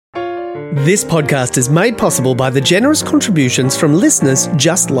This podcast is made possible by the generous contributions from listeners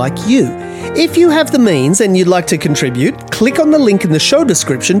just like you. If you have the means and you'd like to contribute, click on the link in the show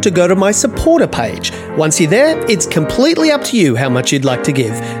description to go to my supporter page. Once you're there, it's completely up to you how much you'd like to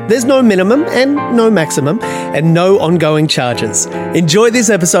give. There's no minimum and no maximum and no ongoing charges. Enjoy this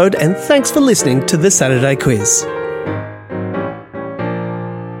episode and thanks for listening to the Saturday Quiz.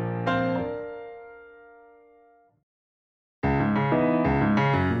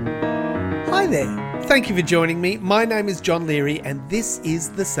 Hi there. Thank you for joining me. My name is John Leary and this is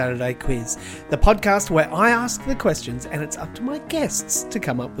the Saturday Quiz, the podcast where I ask the questions and it's up to my guests to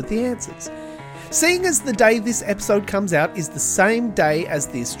come up with the answers. Seeing as the day this episode comes out is the same day as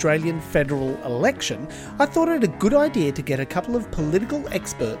the Australian federal election, I thought it a good idea to get a couple of political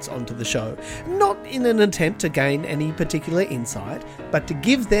experts onto the show, not in an attempt to gain any particular insight, but to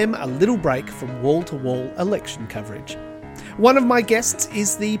give them a little break from wall-to-wall election coverage. One of my guests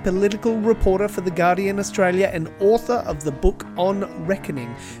is the political reporter for The Guardian Australia and author of the book On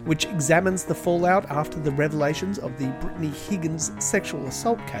Reckoning, which examines the fallout after the revelations of the Brittany Higgins sexual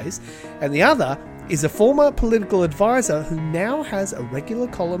assault case. And the other is a former political advisor who now has a regular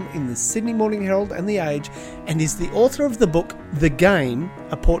column in the Sydney Morning Herald and The Age and is the author of the book The Game,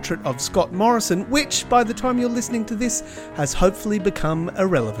 a portrait of Scott Morrison, which, by the time you're listening to this, has hopefully become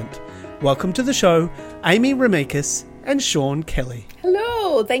irrelevant. Welcome to the show, Amy Remeikis and Sean Kelly.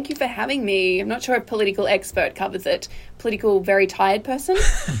 Hello, thank you for having me. I'm not sure if political expert covers it. Political very tired person?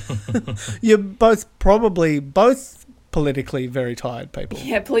 You're both politically very tired people.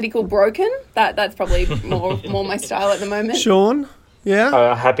 Yeah, political broken. That's probably more my style at the moment. Sean,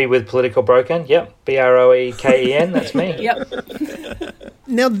 yeah? Happy with political broken? Yep. Broeken, that's me. Yep.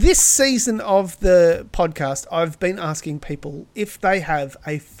 Now, this season of the podcast, I've been asking people if they have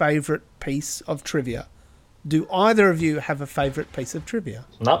a favourite piece of trivia. Do either of you have a favourite piece of trivia?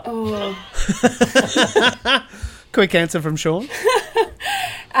 No. Oh. Quick answer from Sean.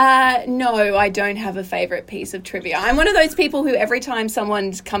 No, I don't have a favourite piece of trivia. I'm one of those people who every time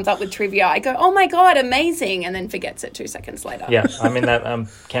someone comes up with trivia, I go, oh my God, amazing, and then forgets it 2 seconds later. Yeah, I'm in that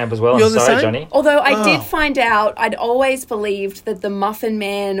camp as well. You're I'm the sorry, same? Johnny. Although I did find out, I'd always believed that the Muffin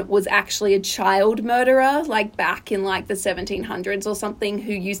Man was actually a child murderer, like back in like the 1700s or something,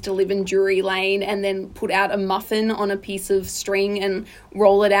 who used to live in Drury Lane and then put out a muffin on a piece of string and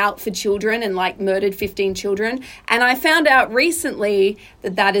roll it out for children and like murdered 15 children. And I found out recently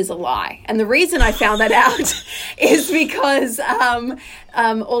that that is a lie. And the reason I found that out is because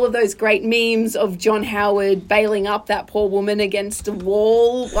all of those great memes of John Howard bailing up that poor woman against a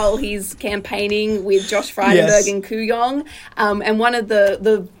wall while he's campaigning with Josh Frydenberg and Kooyong. And one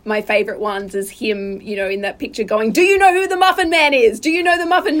of my favourite ones is him, in that picture going, do you know who the Muffin Man is? Do you know the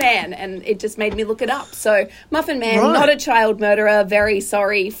Muffin Man? And it just made me look it up. So Muffin Man, not a child murderer. Very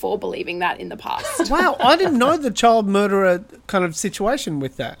sorry for believing that in the past. Wow, I didn't know the child murderer kind of situation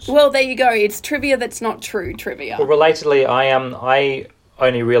with that. Well, there you go. It's trivia that's not true trivia. Well, relatedly, I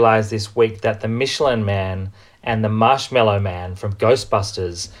only realised this week that the Michelin Man and the Marshmallow Man from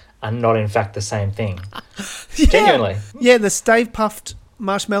Ghostbusters are not in fact the same thing. Yeah. Genuinely. Yeah, the stave-puffed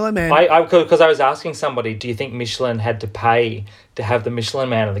Marshmallow Man. Because I was asking somebody, do you think Michelin had to pay to have the Michelin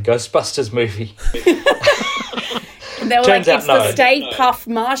Man in the Ghostbusters movie? They were Turns like, out it's no. the Stay Puft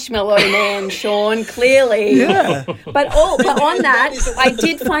Marshmallow Man, Sean, clearly. Yeah. But on that, I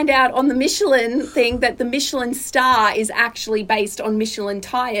did find out on the Michelin thing that the Michelin star is actually based on Michelin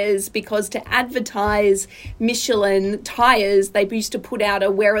tyres, because to advertise Michelin tyres, they used to put out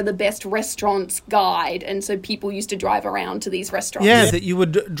a where are the best restaurants guide. And so people used to drive around to these restaurants. Yeah, that you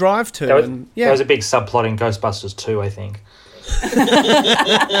would drive to. There was a big subplot in Ghostbusters 2, I think.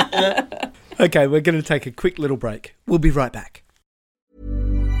 Okay, we're going to take a quick little break. We'll be right back.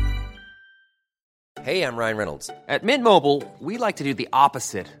 Hey, I'm Ryan Reynolds. At Mint Mobile, we like to do the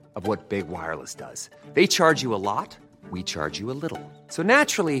opposite of what Big Wireless does. They charge you a lot, we charge you a little. So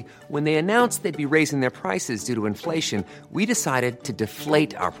naturally, when they announced they'd be raising their prices due to inflation, we decided to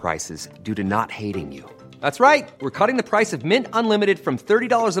deflate our prices due to not hating you. That's right. We're cutting the price of Mint Unlimited from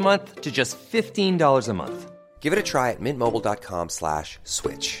 $30 a month to just $15 a month. Give it a try at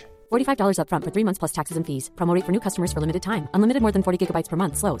mintmobile.com/switch. $45 up front for 3 months plus taxes and fees. Promo rate for new customers for limited time. Unlimited more than 40 gigabytes per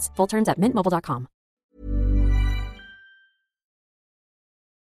month. Slows full terms at mintmobile.com.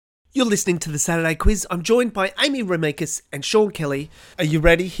 You're listening to the Saturday Quiz. I'm joined by Amy Remeikis and Sean Kelly. Are you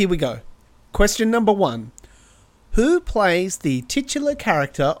ready? Here we go. Question number 1. Who plays the titular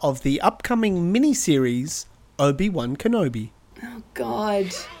character of the upcoming miniseries Obi-Wan Kenobi? Oh, God.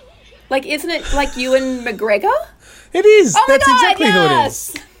 Like, isn't it like Ewan McGregor? It is. Oh, That's my God, exactly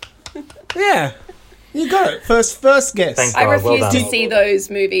yes! who it is. Yeah. You got it. First guess. Thank I God, well refuse to done. see those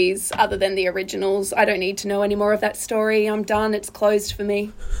movies other than the originals. I don't need to know any more of that story. I'm done. It's closed for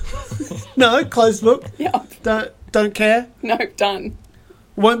me. No, closed book. Yeah. Don't care. No, done.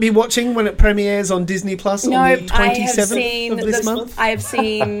 Won't be watching when it premieres on Disney Plus on the 27th of this month. I have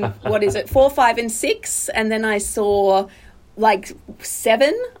seen, what is it, 4, 5, and 6, and then I saw like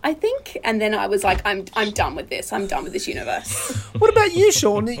 7, I think, and then I was like, I'm done with this. I'm done with this universe. What about you,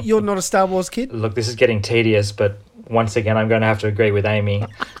 Sean? You're not a Star Wars kid? Look, this is getting tedious, but once again, I'm going to have to agree with Amy.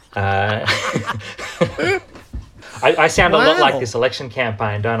 I sound a lot like this election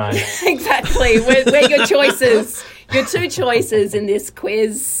campaign, don't I? Exactly. We're your choices. Your 2 choices in this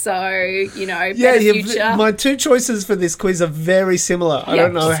quiz. So, better future. My 2 choices for this quiz are very similar. I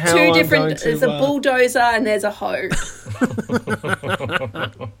don't know how I'm going to... There's a bulldozer and there's a hoe.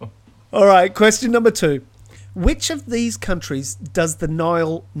 All right, question number 2. Which of these countries does the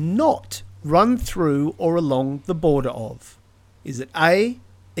Nile not run through or along the border of? Is it A,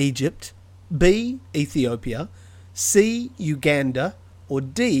 Egypt, B, Ethiopia, C, Uganda, or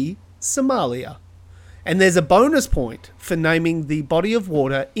D, Somalia? And there's a bonus point for naming the body of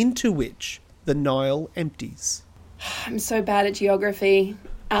water into which the Nile empties. I'm so bad at geography.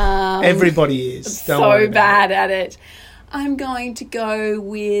 Everybody is. So bad at it. I'm going to go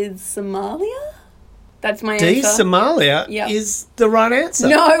with Somalia. That's my D, answer. Somalia is the right answer.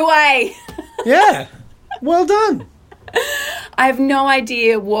 No way. Yeah. Well done. I have no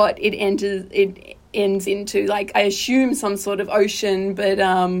idea what it ends into. Like, I assume some sort of ocean, but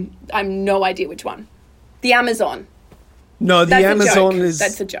I've no idea which one. The Amazon. No, the Amazon is...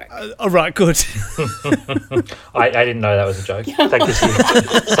 That's a joke. All right, good. I didn't know that was a joke. That gives you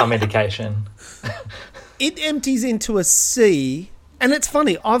some indication. It empties into a sea, and it's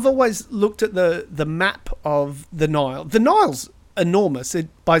funny. I've always looked at the map of the Nile. The Nile's enormous. It,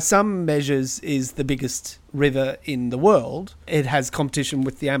 by some measures, is the biggest river in the world. It has competition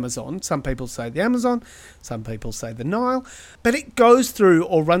with the Amazon. Some people say the Amazon, some people say the Nile. But it goes through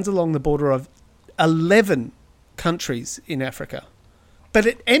or runs along the border of 11 countries in Africa. But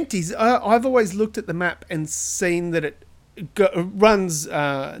it empties. I've always looked at the map and seen that it runs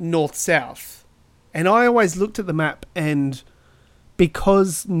north-south. And I always looked at the map, and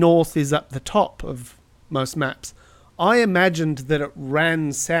because north is up the top of most maps, I imagined that it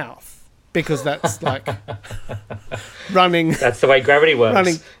ran south because that's like running. That's the way gravity works.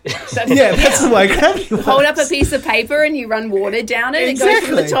 Running. That's the way gravity works. Hold up a piece of paper and you run water down it. Exactly. It goes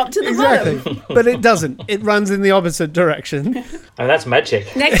from the top to the bottom. But it doesn't. It runs in the opposite direction. And that's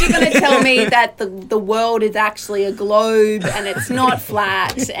magic. Next, you're going to tell me that the world is actually a globe and it's not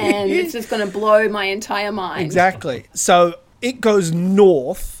flat, and it's just going to blow my entire mind. Exactly. So it goes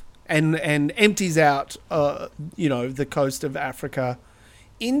north and empties out, the coast of Africa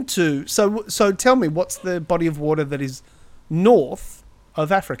into... So tell me, what's the body of water that is north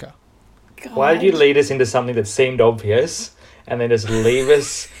of Africa? God. Why did you lead us into something that seemed obvious and then just leave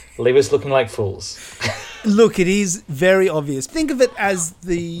us looking like fools? Look, it is very obvious. Think of it as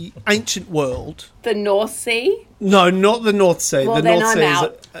the ancient world. The North Sea? No, not the North Sea. Well, the then North I'm Sea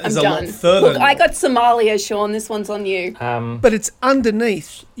out. is I'm a done. lot further. Look, I got Somalia, Sean. This one's on you. But it's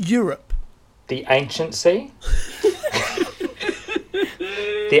underneath Europe. The ancient sea?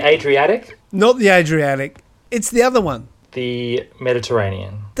 The Adriatic? Not the Adriatic. It's the other one. The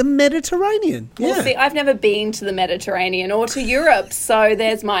Mediterranean. The Mediterranean. Yeah. Well, see, I've never been to the Mediterranean or to Europe, so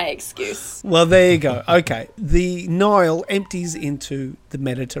there's my excuse. Well, there you go. Okay. The Nile empties into the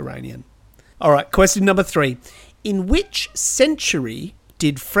Mediterranean. All right. Question number 3. In which century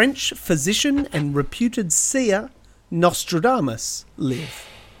did French physician and reputed seer Nostradamus live?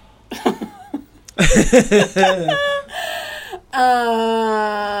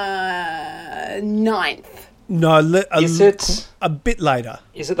 9th. No, Is it a bit later.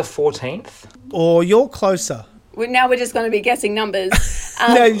 Is it the 14th? Or you're closer. Now we're just going to be guessing numbers.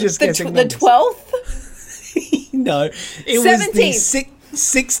 No, you're just guessing the numbers. 12th? No, it was the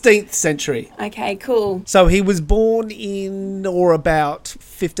 16th century. Okay, cool. So he was born in or about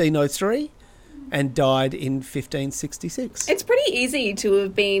 1503 and died in 1566. It's pretty easy to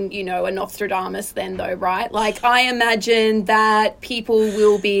have been, a Nostradamus then, though, right? Like, I imagine that people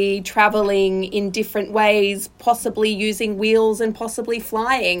will be travelling in different ways, possibly using wheels and possibly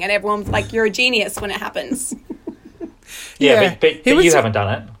flying, and everyone's like, you're a genius when it happens. Yeah, but you haven't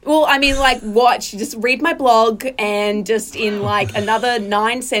done it. Well, I mean, like, watch, just read my blog and just in, like, another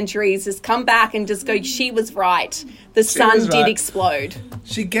 9 centuries, just come back and just go, she was right. The sun did explode.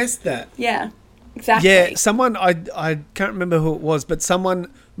 She guessed that. Yeah. Exactly. Yeah, someone, I can't remember who it was, but someone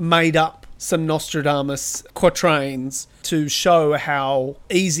made up some Nostradamus quatrains to show how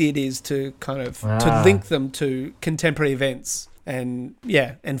easy it is to kind of to link them to contemporary events and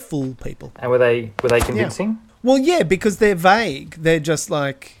fool people. And were they convincing? Yeah. Well, yeah, because they're vague. They're just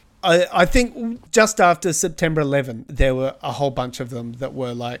like, I think just after September 11, there were a whole bunch of them that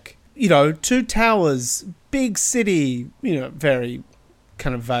were like, you know, 2 towers, big city, you know, very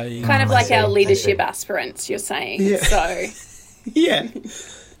kind of vague. Kind of like our leadership aspirants, you're saying. Yeah. So.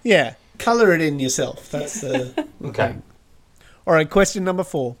 Yeah. Colour it in yourself. That's the Okay. thing. All right, question number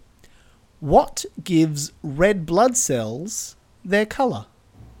 4. What gives red blood cells their colour?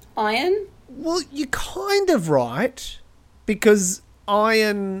 Iron? Well, you're kind of right, because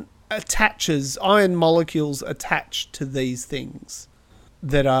iron molecules attach to these things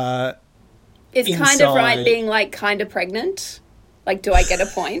that are It's inside. kind of right being like kind of pregnant. Like, do I get a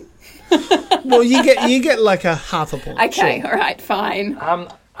point? Well, you get like a half a point. Okay, sure. all right, fine.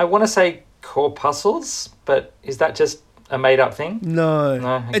 I want to say corpuscles, but is that just a made-up thing? No,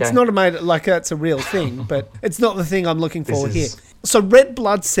 Okay. It's not that's a real thing, but it's not the thing I'm looking for here. is- So red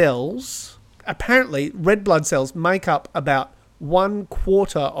blood cells, apparently red blood cells make up about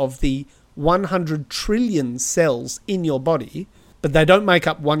 1/4 of the 100 trillion cells in your body, but they don't make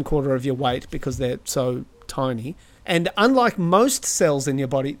up 1/4 of your weight because they're so tiny. And unlike most cells in your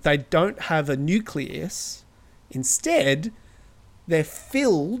body, they don't have a nucleus. Instead, they're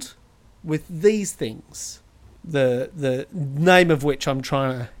filled with these things. The name of which I'm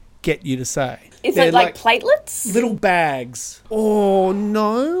trying to get you to say. Is They're it like platelets? little bags? Oh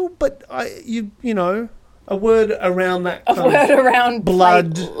no, but you know, a word around that. A word around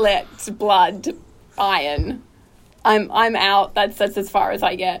blood. platelets, blood, iron. I'm out. That's as far as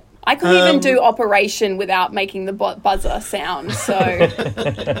I get. I couldn't even do operation without making the buzzer sound. So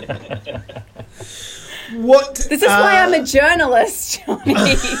What? this is why I'm a journalist, Johnny.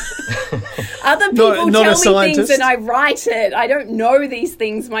 Other people not a tell me things scientist. and I write it. I don't know these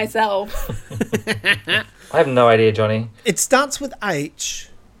things myself. I have no idea, Johnny. It starts with H.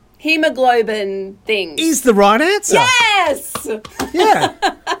 Hemoglobin things. Is the right answer? Yes. Yeah.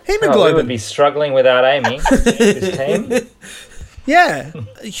 Oh, we Hemoglobin. would be struggling without Amy, this team. Yeah.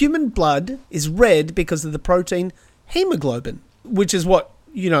 Human blood is red because of the protein hemoglobin, which is what,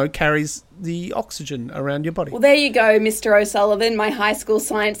 you know, carries the oxygen around your body. Well, there you go, Mr. O'Sullivan, my high school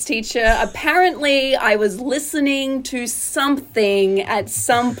science teacher. Apparently, I was listening to something at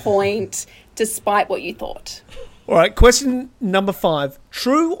some point, despite what you thought. All right, question number 5.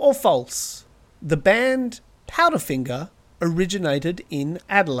 True or false? The band Powderfinger originated in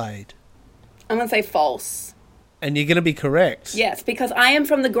Adelaide. I'm going to say false. And you're going to be correct. Yes, because I am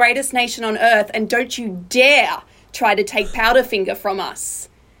from the greatest nation on earth, and don't you dare try to take Powderfinger from us.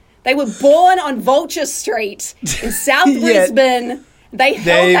 They were born on Vulture Street in South Yeah. Brisbane. They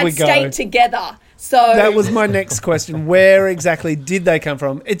There held we that go. state together. So That was my next question. Where exactly did they come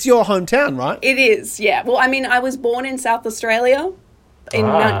from? It's your hometown, right? it is, yeah. Well, I mean, I was born in South Australia, in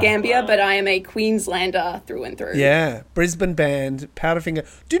Mount Gambier, but I am a Queenslander through and through. Yeah, Brisbane band, Powderfinger.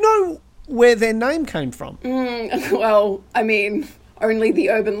 Do you know where their name came from? Well, I mean, only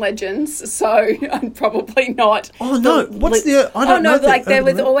the urban legends, so I'm probably not. Oh, no. What's the... I don't know. the like there urban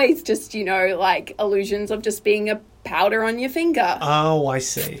was legend. always just, you know, like illusions of just being a powder on your finger. Oh, I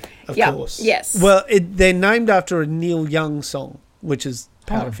see. Of Yeah, course. yes. Well, they're named after a Neil Young song, which is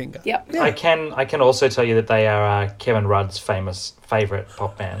Powderfinger. Yep. Yeah. I can also tell you that they are Kevin Rudd's favourite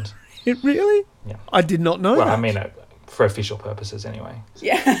pop band. It really? Yeah. I did not know Well, that. I mean, for official purposes anyway.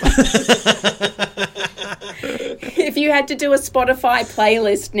 Yeah. If you had to do a Spotify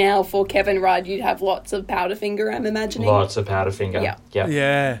playlist now for Kevin Rudd, you'd have lots of Powderfinger, I'm imagining. Lots of Powderfinger. Yeah.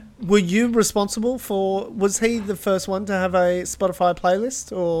 Yeah. Were you responsible for... Was he the first one to have a Spotify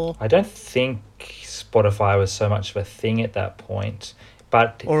playlist, or... I don't think Spotify was so much of a thing at that point,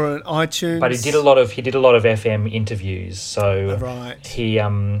 but Or an iTunes? But he did a lot of FM interviews, so Right. he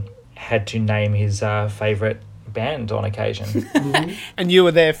had to name his favourite band on occasion. And you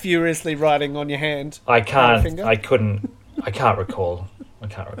were there furiously writing on your hand. I can't Powderfinger? recall.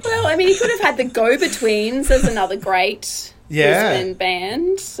 Well, I mean, he could have had the Go-Betweens as another great Brisbane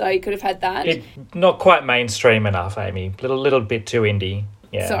band, so he could have had that. Not quite mainstream enough, Amy. Little bit too indie.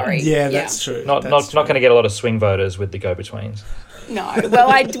 Yeah. Sorry. Yeah, that's true. Not going to get a lot of swing voters with the Go-Betweens. No. Well,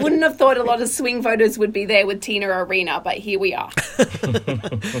 I wouldn't have thought a lot of swing voters would be there with Tina Arena, but here we are.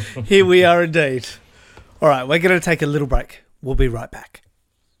 Here we are indeed. All right, we're going to take a little break. We'll be right back.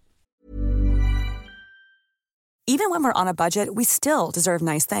 Even when we're on a budget, we still deserve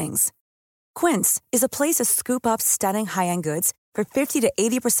nice things. Quince is a place to scoop up stunning high-end goods for 50 to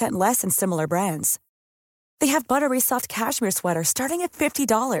 80% less than similar brands. They have buttery soft cashmere sweaters starting at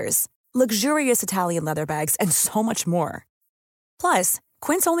 $50, luxurious Italian leather bags, and so much more. Plus,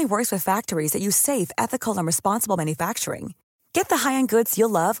 Quince only works with factories that use safe, ethical, and responsible manufacturing. Get the high-end goods you'll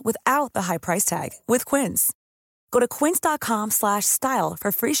love without the high price tag with Quince. Go to quince.com/style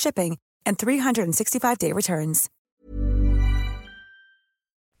for free shipping and 365-day returns.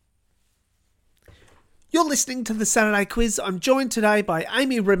 You're listening to the Saturday Quiz. I'm joined today by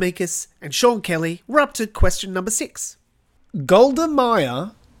Amy Remeikis and Sean Kelly. We're up to question number 6. Golda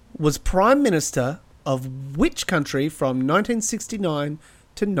Meir was Prime Minister of which country from 1969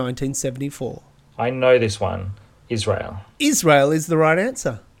 to 1974? I know this one. Israel. Israel is the right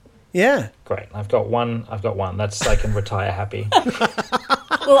answer. Yeah. Great. I've got one. That's I can retire happy.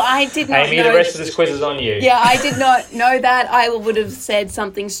 Well, I did not Amy, know. the rest of this quiz is on you. Yeah, I did not know that. I would have said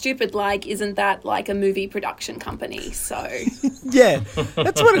something stupid like, isn't that like a movie production company? So Yeah,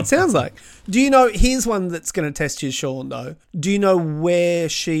 that's what it sounds like. Do you know, here's one that's going to test you, Sean, though. Do you know where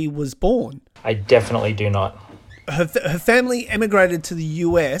she was born? I definitely do not. Her family emigrated to the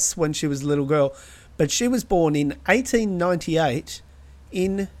US when she was a little girl, but she was born in 1898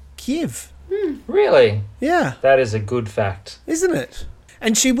 in Kiev. Really? Yeah. That is a good fact. Isn't it?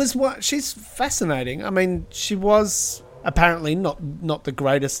 And she's fascinating. I mean, she was apparently not the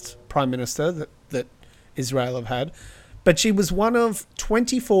greatest prime minister that Israel have had, but she was one of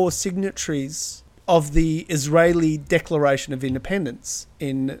 24 signatories of the Israeli Declaration of Independence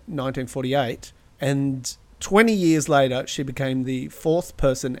in 1948, and 20 years later, she became the 4th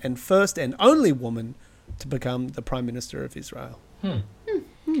person and first and only woman to become the Prime Minister of Israel.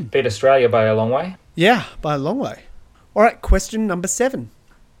 Beat Australia by a long way. Yeah, by a long way. All right, question number 7.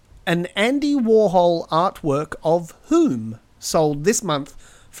 An Andy Warhol artwork of whom sold this month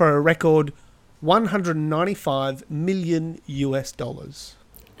for a record $195 million US?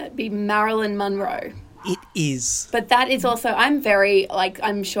 that'd be Marilyn Monroe. It is. But that is also, I'm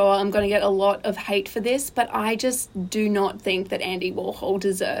sure I'm going to get a lot of hate for this, but I just do not think that Andy Warhol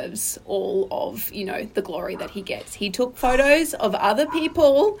deserves all of, the glory that he gets. He took photos of other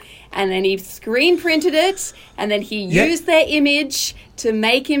people and then he screen printed it and then he used their image to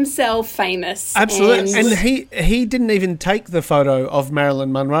make himself famous. Absolutely. And he didn't even take the photo of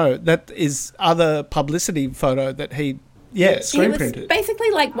Marilyn Monroe. That is other publicity photo that he screen printed. He was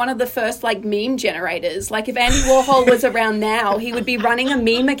basically like one of the first meme generators. Like if Andy Warhol was around now, he would be running a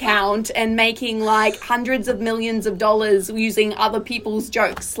meme account and making hundreds of millions of dollars using other people's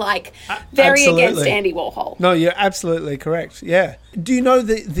jokes. Very against Andy Warhol. No, you're absolutely correct. Yeah. Do you know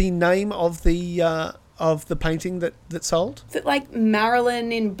the name of the painting that sold? Is it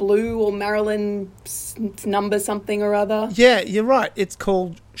Marilyn in blue or Marilyn number something or other? Yeah, you're right. It's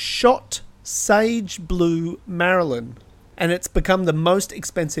called Shot Sage Blue Marilyn. And it's become the most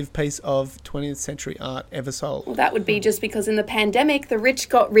expensive piece of 20th century art ever sold. Well, that would be just because in the pandemic, the rich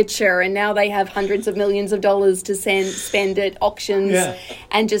got richer and now they have hundreds of millions of dollars to spend at auctions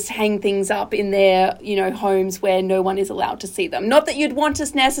and just hang things up in their, homes where no one is allowed to see them. Not that you'd want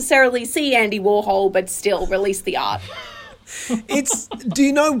to necessarily see Andy Warhol, but still release the art. Do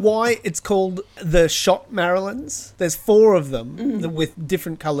you know why it's called the Shot Marilyns? There's 4 of them with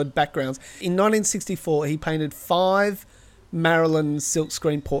different coloured backgrounds. In 1964, he painted 5 Marilyn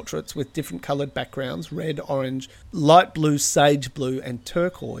silkscreen portraits with different coloured backgrounds, red, orange, light blue, sage blue and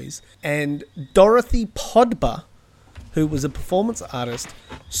turquoise. And Dorothy Podber, who was a performance artist,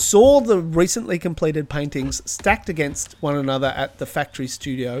 saw the recently completed paintings stacked against one another at the factory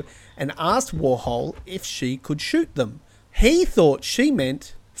studio and asked Warhol if she could shoot them. He thought she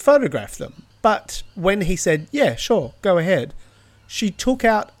meant photograph them. But when he said, yeah, sure, go ahead, she took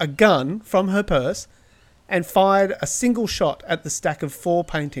out a gun from her purse and fired a single shot at the stack of 4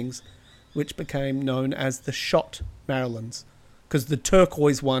 paintings, which became known as the Shot Marilyns, because the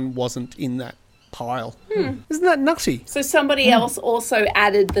turquoise one wasn't in that pile. Isn't that nutty? So somebody else also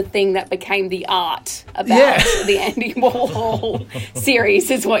added the thing that became the art about the Andy Warhol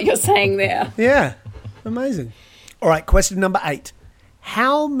series, is what you're saying there. Yeah, amazing. All right, question number 8.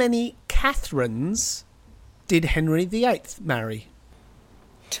 How many Catherines did Henry VIII marry?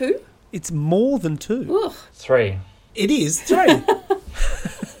 2? It's more than 2. Ugh. 3. It is 3.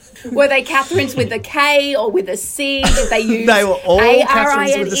 Were they Catherines with a K or with a C? Did they use They were all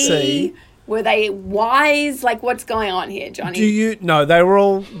Catherines with a A-R-I-N-E? C. Were they Y's? What's going on here, Johnny? No, they were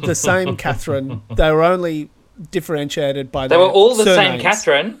all the same Catherine. They were only differentiated by They their were all the surnames. same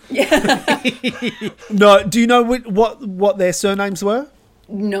Catherine. No, do you know what their surnames were?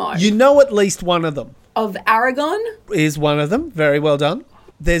 No. You know at least one of them. Of Aragon? Is one of them. Very well done.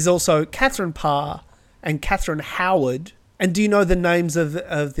 There's also Catherine Parr and Catherine Howard. And do you know the names of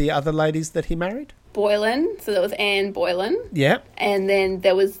the other ladies that he married? Boylan. So there was Anne Boylan. Yeah. And then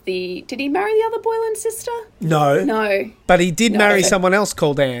there was did he marry the other Boylan sister? No. No. But he did marry someone else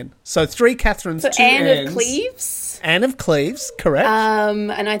called Anne. So 3 Catherines, So 2 Anne Annes. of Cleves. Anne of Cleves, correct.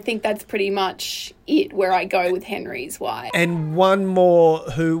 And I think that's pretty much it where I go with Henry's wife. And one more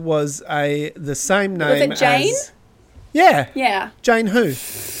who was the same name Was it Jane? as... Yeah. Yeah. Jane who?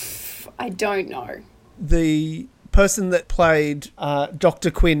 I don't know. The person that played Dr.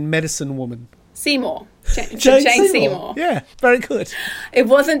 Quinn, medicine woman. Seymour. Jane Seymour. Yeah, very good. It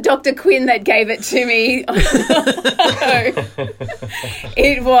wasn't Dr. Quinn that gave it to me.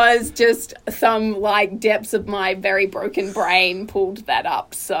 It was just some depths of my very broken brain pulled that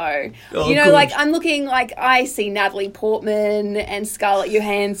up. So, good. I'm looking I see Natalie Portman and Scarlett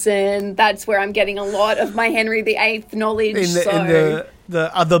Johansson. That's where I'm getting a lot of my Henry VIII knowledge. In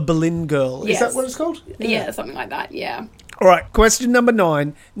the other Boleyn girl. Yes. Is that what it's called? Yeah, something like that, yeah. All right, question number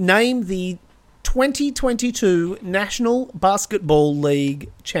 9. Name the 2022 National Basketball League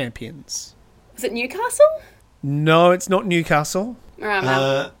champions. Was it Newcastle? No, it's not Newcastle. All right,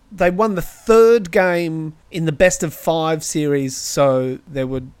 well. They won the 3rd game in the best of 5 series, so there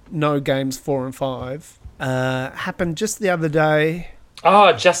were no games 4 and 5. Happened just the other day.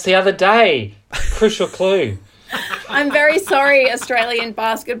 Oh, just the other day. Crucial clue. I'm very sorry, Australian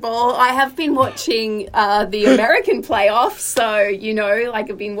basketball. I have been watching the American playoffs, so,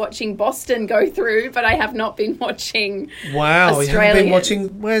 I've been watching Boston go through, but I have not been watching Wow, Australian. you haven't been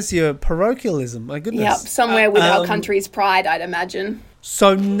watching... Where's your parochialism? My goodness. Yep, somewhere with our country's pride, I'd imagine.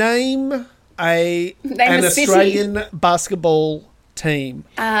 So name an Australian basketball team.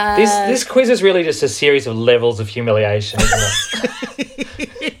 This quiz is really just a series of levels of humiliation, isn't it?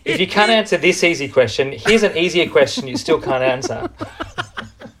 If you can't answer this easy question, here's an easier question you still can't answer.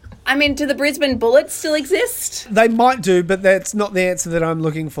 I mean, do the Brisbane Bullets still exist? They might do, but that's not the answer that I'm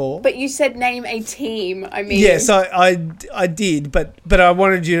looking for. But you said name a team. I mean... Yes, I did, but I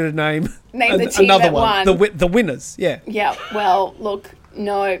wanted you to name the team another that one. won. The winners, yeah. Yeah, well, look,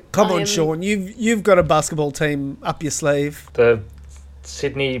 no. Come on, Sean, you've got a basketball team up your sleeve. The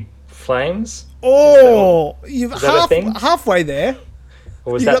Sydney Flames? Oh, you've halfway there.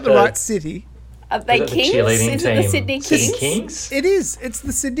 Or was You that got the right city. Are they was that the Kings? cheerleading Is it the team? Sydney Kings? Sydney Kings? It is. It's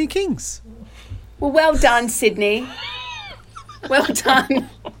the Sydney Kings. Well done, Sydney. Well done.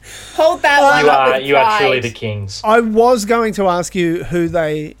 Hold that one up with You are pride. truly the Kings. I was going to ask you who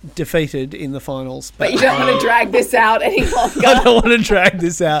they defeated in the finals. But you don't want to drag this out any longer. I don't want to drag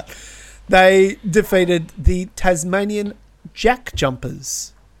this out. They defeated the Tasmanian Jack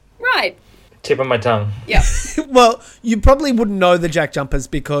Jumpers. Right. Tip of my tongue. Yep. Well, you probably wouldn't know the Jack Jumpers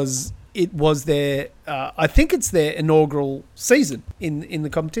because it was their, I think it's their inaugural season in the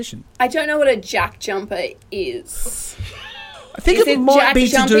competition. I don't know what a jack jumper is. I think Is it it might Jack be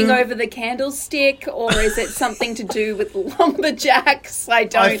to jumping do... over the candlestick, or is it something to do with lumberjacks? I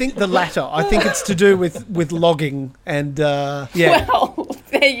don't. I think the latter. I think it's to do with logging and, yeah. Well,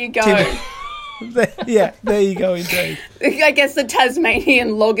 there you go. Yeah, there you go indeed. I guess the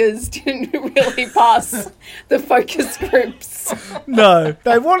Tasmanian loggers didn't really pass the focus groups. No,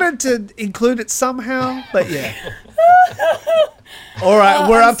 they wanted to include it somehow, but yeah. All right,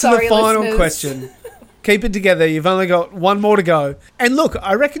 we're I'm up to sorry, the final listeners. question. Keep it together. You've only got one more to go. And look,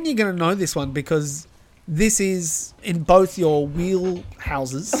 I reckon you're going to know this one because this is in both your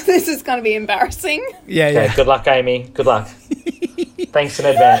wheelhouses. This is going to be embarrassing. Yeah, Okay, yeah. good luck, Amy. Good luck. Thanks in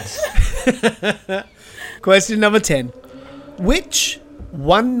advance. Question number 10. Which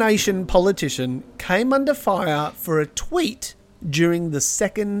One Nation politician came under fire for a tweet during the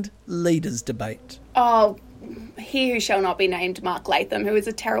second leaders debate? Oh, he who shall not be named, Mark Latham, who is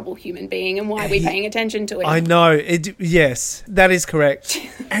a terrible human being, and why are we paying attention to him? I know. Yes, that is correct.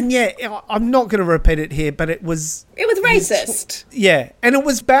 And yeah, I'm not going to repeat it here, but it was... It was racist. Yeah, and it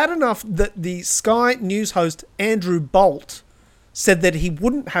was bad enough that the Sky News host Andrew Bolt said that he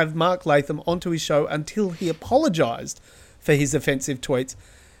wouldn't have Mark Latham onto his show until he apologised for his offensive tweets.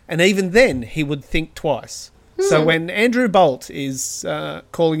 And even then, he would think twice. So when Andrew Bolt is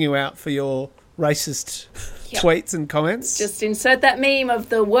calling you out for your racist tweets and comments... Just insert that meme of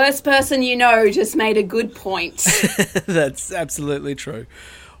the worst person you know just made a good point. That's absolutely true.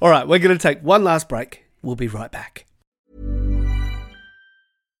 All right, we're going to take one last break. We'll be right back.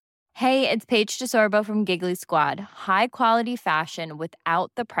 Hey, it's Paige DeSorbo from Giggly Squad. High quality fashion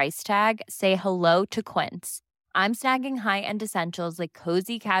without the price tag. Say hello to Quince. I'm snagging high-end essentials like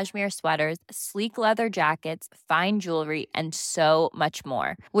cozy cashmere sweaters, sleek leather jackets, fine jewelry, and so much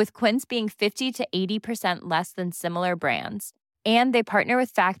more. With Quince being 50 to 80% less than similar brands. And they partner with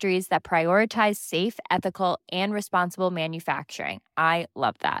factories that prioritize safe, ethical, and responsible manufacturing. I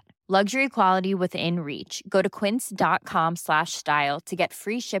love that. Luxury quality within reach. Go to quince.com/style to get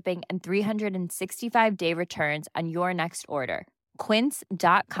free shipping and 365-day returns on your next order.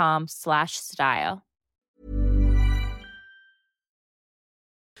 Quince.com/style.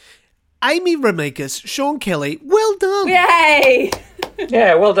 Amy Remeikis, Sean Kelly, well done. Yay!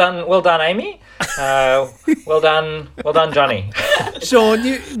 Yeah, well done, Amy. Well done, Johnny. Sean,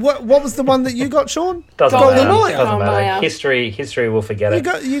 what was the one that you got, Sean? Doesn't Golden matter. Lawyer. Doesn't Golden matter. Lawyer. History will forget it.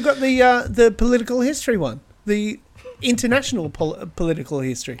 You got the political history one, the international political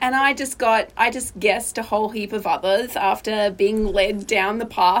history. And I just guessed a whole heap of others after being led down the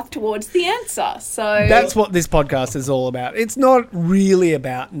path towards the answer. So That's what this podcast is all about. It's not really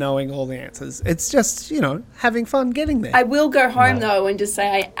about knowing all the answers. It's just, having fun getting there. I will go home though and just say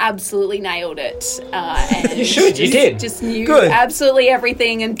I absolutely nailed it. And You should. You did. Just knew Good. absolutely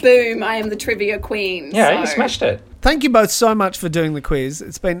everything, and boom, I am the trivia queen. Yeah, so. you smashed it. Thank you both so much for doing the quiz.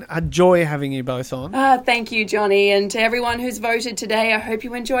 It's been a joy having you both on. Thank you, Johnny, and to everyone who's voted today. I hope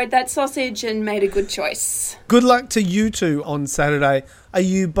you enjoyed that sausage and made a good choice. Good luck to you two on Saturday. Are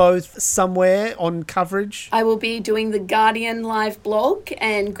you both somewhere on coverage? I will be doing the Guardian live blog,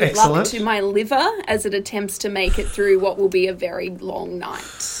 and good Excellent. luck to my liver as it attempts to make it through what will be a very long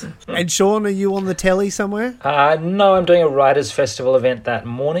night. And Sean, are you on the telly somewhere? No, I'm doing a Writers' Festival event that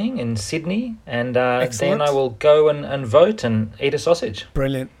morning in Sydney, and Excellent. then I will go and vote and eat a sausage.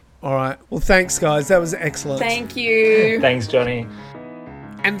 Brilliant. All right. Well, thanks, guys. That was excellent. Thank you. Thanks, Johnny.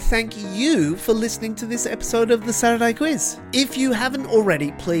 And thank you for listening to this episode of the Saturday Quiz. If you haven't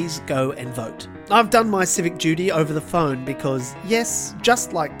already, please go and vote. I've done my civic duty over the phone because, yes,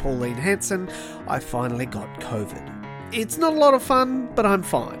 just like Pauline Hanson, I finally got COVID. It's not a lot of fun, but I'm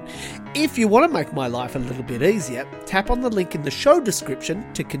fine. If you want to make my life a little bit easier, tap on the link in the show description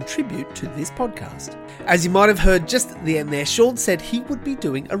to contribute to this podcast. As you might have heard just at the end there, Sean said he would be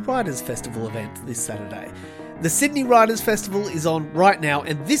doing a Writers' Festival event this Saturday. The Sydney Writers' Festival is on right now,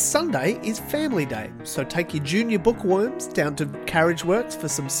 and this Sunday is Family Day, so take your junior bookworms down to Carriage Works for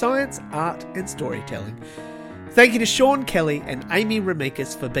some science, art and storytelling. Thank you to Sean Kelly and Amy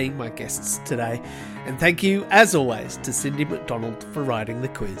Remeikis for being my guests today, and thank you, as always, to Cindy McDonald for writing the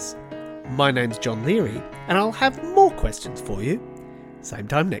quiz. My name's John Leary, and I'll have more questions for you same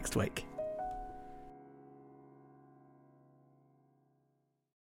time next week.